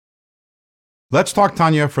Let's talk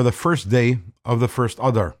Tanya for the first day of the first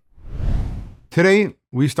Adar. Today,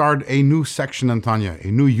 we start a new section in Tanya, a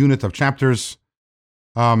new unit of chapters.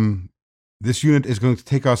 This unit is going to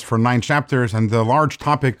take us for 9 chapters, and the large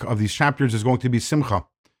topic of these chapters is going to be Simcha,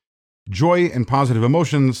 joy and positive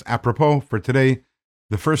emotions. Apropos, for today,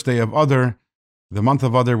 the first day of Adar, the month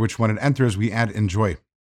of Adar, which when it enters, we add in joy.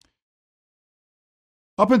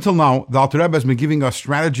 Up until now, the Alter Rebbe has been giving us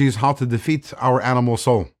strategies how to defeat our animal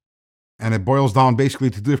soul. And it boils down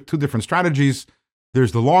basically to two different strategies.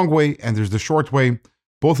 There's the long way and there's the short way,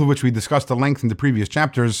 both of which we discussed at length in the previous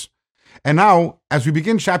chapters. And now, as we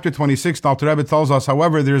begin chapter 26, the Alter Rebbe tells us,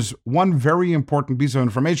 however, there's one very important piece of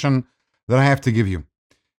information that I have to give you.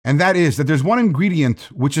 And that is that there's one ingredient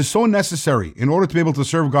which is so necessary in order to be able to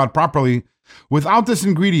serve God properly. Without this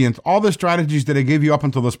ingredient, all the strategies that I gave you up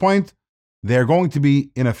until this point, they're going to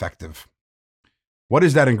be ineffective. What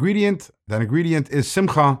is that ingredient? That ingredient is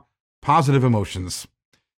Simcha, positive emotions.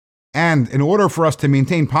 And in order for us to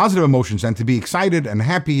maintain positive emotions and to be excited and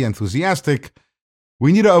happy, enthusiastic,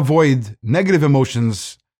 we need to avoid negative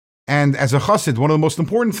emotions. And as a chassid, one of the most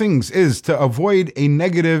important things is to avoid a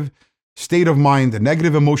negative state of mind, a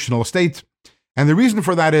negative emotional state. And the reason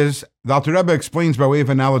for that is, the Alter Rebbe explains by way of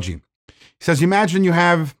analogy. He says, imagine you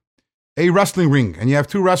have a wrestling ring and you have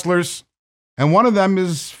 2 wrestlers, and one of them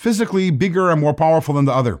is physically bigger and more powerful than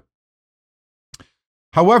the other.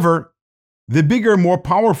 However, the bigger, more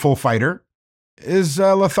powerful fighter is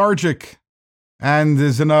lethargic and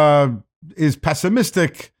is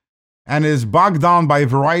pessimistic and is bogged down by a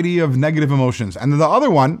variety of negative emotions. And the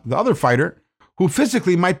other fighter, who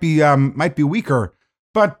physically might be weaker,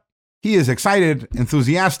 but he is excited,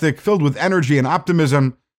 enthusiastic, filled with energy and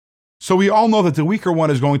optimism. So we all know that the weaker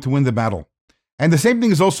one is going to win the battle. And the same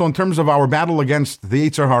thing is also in terms of our battle against the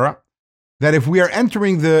Yetzer Hara. That if we are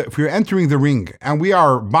entering the ring and we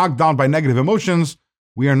are bogged down by negative emotions,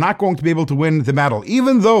 we are not going to be able to win the battle,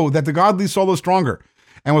 even though that the godly soul is stronger.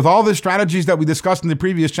 And with all the strategies that we discussed in the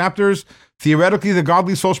previous chapters, theoretically, the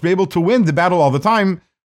godly soul should be able to win the battle all the time,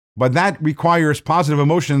 but that requires positive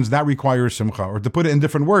emotions, that requires Simcha. Or to put it in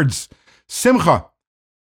different words, Simcha,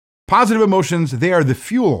 positive emotions, they are the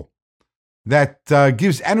fuel that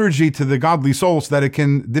gives energy to the godly soul so that it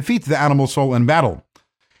can defeat the animal soul in battle.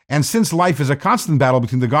 And since life is a constant battle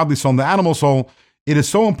between the godly soul and the animal soul, it is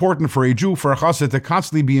so important for a Jew, for a chassid, to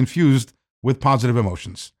constantly be infused with positive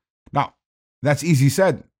emotions. Now, that's easy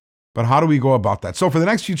said, but how do we go about that? So for the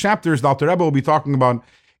next few chapters, the Alter Rebbe will be talking about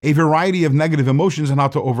a variety of negative emotions and how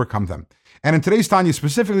to overcome them. And in today's Tanya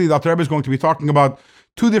specifically, the Alter Rebbe is going to be talking about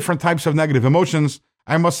 2 different types of negative emotions.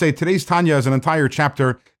 I must say, today's Tanya is an entire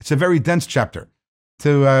chapter. It's a very dense chapter.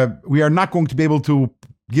 We are not going to be able to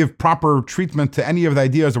give proper treatment to any of the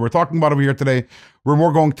ideas that we're talking about over here today. We're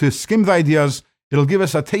more going to skim the ideas. It'll give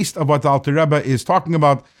us a taste of what the Alter Rebbe is talking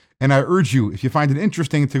about. And I urge you, if you find it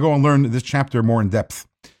interesting, to go and learn this chapter more in depth.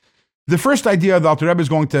 The first idea the Alter Rebbe is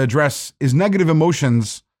going to address is negative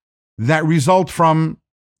emotions that result from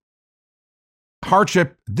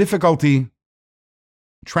hardship, difficulty,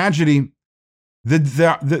 tragedy,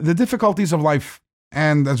 the difficulties of life.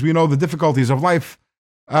 And as we know, the difficulties of life,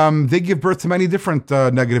 they give birth to many different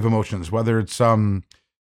negative emotions, whether it's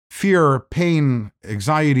fear, pain,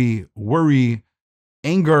 anxiety, worry,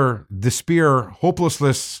 anger, despair,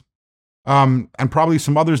 hopelessness, and probably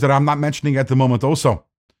some others that I'm not mentioning at the moment also.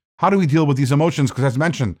 How do we deal with these emotions? Because as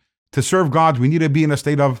mentioned, to serve God, we need to be in a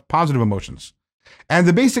state of positive emotions. And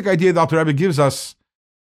the basic idea that Alter Rebbe gives us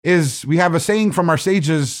is, we have a saying from our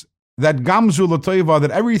sages that Gamzu l'toiva,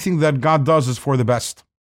 that everything that God does is for the best.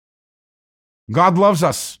 God loves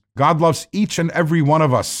us. God loves each and every one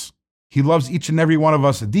of us. He loves each and every one of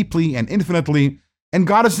us deeply and infinitely, and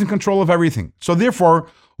God is in control of everything. So therefore,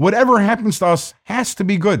 whatever happens to us has to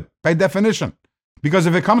be good by definition. Because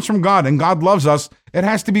if it comes from God and God loves us, it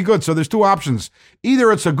has to be good. So there's 2 options.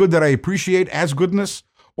 Either it's a good that I appreciate as goodness,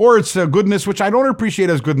 or it's a goodness which I don't appreciate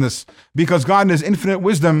as goodness, because God in His infinite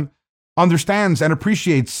wisdom understands and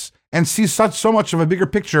appreciates and sees so much of a bigger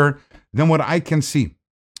picture than what I can see.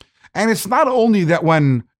 And it's not only that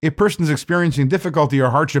when a person is experiencing difficulty or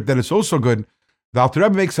hardship that it's also good. The Alter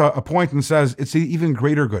Rebbe makes a point and says it's an even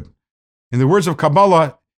greater good. In the words of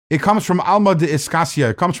Kabbalah, it comes from Alma de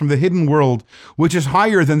Iskasia. It comes from the hidden world, which is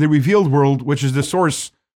higher than the revealed world, which is the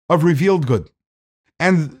source of revealed good.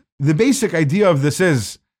 And the basic idea of this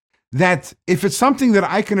is that if it's something that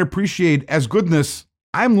I can appreciate as goodness,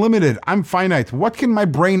 I'm limited, I'm finite. What can my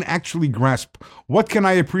brain actually grasp? What can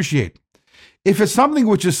I appreciate? If it's something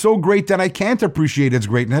which is so great that I can't appreciate its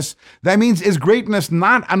greatness, that means it's greatness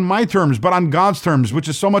not on my terms, but on God's terms, which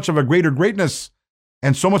is so much of a greater greatness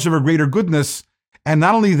and so much of a greater goodness. And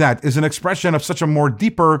not only that, is an expression of such a more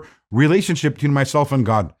deeper relationship between myself and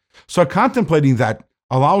God. So contemplating that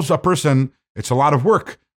allows a person, it's a lot of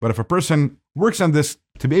work, but if a person works on this,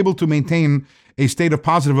 to be able to maintain a state of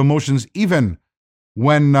positive emotions even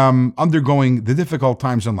when undergoing the difficult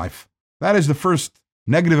times in life. That is the first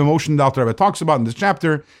negative emotion the Alter Rebbe talks about in this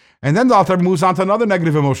chapter. And then the Alter Rebbe moves on to another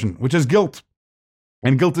negative emotion, which is guilt.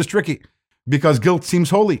 And guilt is tricky because guilt seems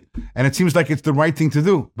holy and it seems like it's the right thing to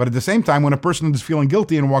do. But at the same time, when a person is feeling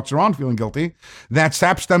guilty and walks around feeling guilty, that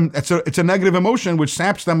saps them. It's a negative emotion which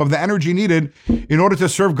saps them of the energy needed in order to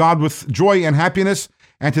serve God with joy and happiness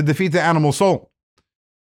and to defeat the animal soul.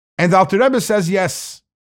 And the Alter Rebbe says, yes,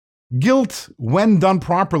 guilt, when done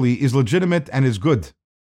properly, is legitimate and is good.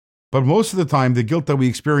 But most of the time, the guilt that we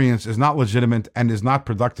experience is not legitimate and is not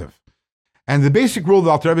productive. And the basic rule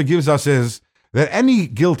that Alter Rebbe gives us is that any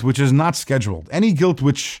guilt which is not scheduled, any guilt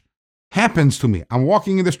which happens to me, I'm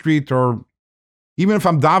walking in the street, or even if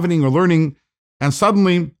I'm davening or learning, and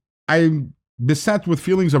suddenly I'm beset with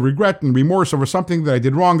feelings of regret and remorse over something that I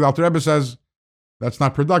did wrong, the Alter Rebbe says, that's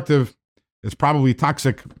not productive, it's probably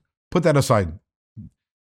toxic, put that aside.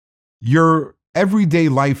 Your everyday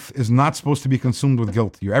life is not supposed to be consumed with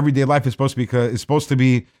guilt. Your everyday life is supposed to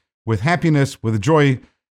be with happiness, with joy.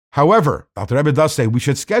 However, Alter Rebbe does say we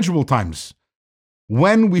should schedule times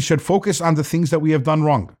when we should focus on the things that we have done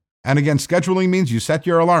wrong. And again, scheduling means you set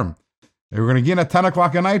your alarm. We're going to begin at 10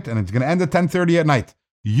 o'clock at night and it's going to end at 10:30 at night.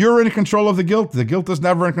 You're in control of the guilt. The guilt is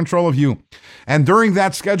never in control of you. And during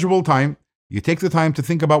that scheduled time, you take the time to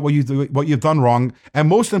think about what you've done wrong. And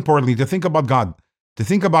most importantly, to think about God, to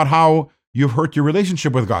think about how you've hurt your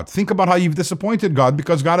relationship with God. Think about how you've disappointed God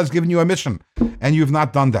because God has given you a mission and you've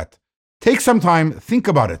not done that. Take some time, think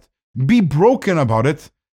about it, be broken about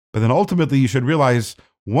it, but then ultimately you should realize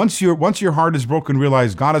once your heart is broken,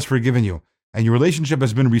 realize God has forgiven you and your relationship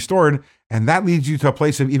has been restored, and that leads you to a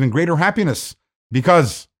place of even greater happiness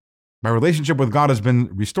because my relationship with God has been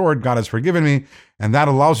restored, God has forgiven me, and that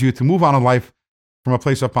allows you to move on in life from a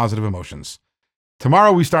place of positive emotions.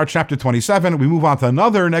 Tomorrow we start chapter 27. We move on to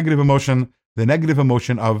another negative emotion, the negative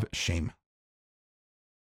emotion of shame.